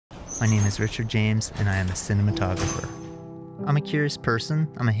My name is Richard James, and I am a cinematographer. I'm a curious person,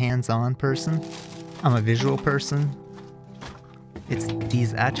 I'm a hands-on person, I'm a visual person. It's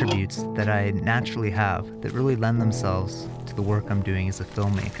these attributes that I naturally have that really lend themselves to the work I'm doing as a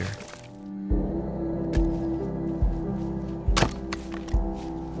filmmaker.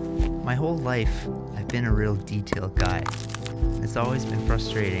 My whole life, I've been a real detail guy. It's always been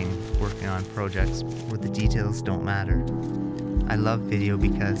frustrating working on projects where the details don't matter. I love video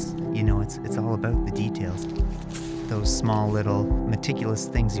because, it's all about the details. Those small little meticulous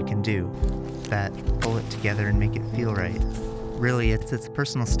things you can do that pull it together and make it feel right. Really, it's a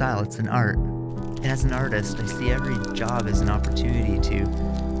personal style, it's an art. And as an artist, I see every job as an opportunity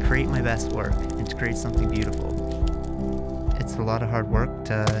to create my best work and to create something beautiful. It's a lot of hard work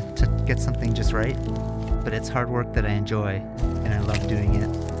to get something just right, but it's hard work that I enjoy, and I love doing it.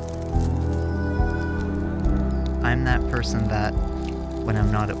 I'm that person that, when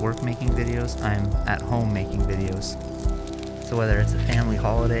I'm not at work making videos, I'm at home making videos. So whether it's a family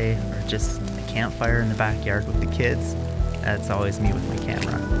holiday or just a campfire in the backyard with the kids, that's always me with my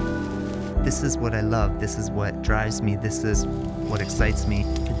camera. This is what I love, this is what drives me, this is what excites me.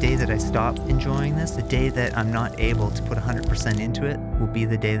 The day that I stop enjoying this, the day that I'm not able to put 100% into it, will be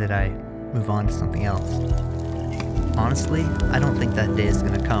the day that I move on to something else. Honestly, I don't think that day is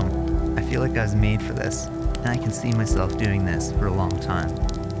gonna come. I feel like I was made for this, and I can see myself doing this for a long time.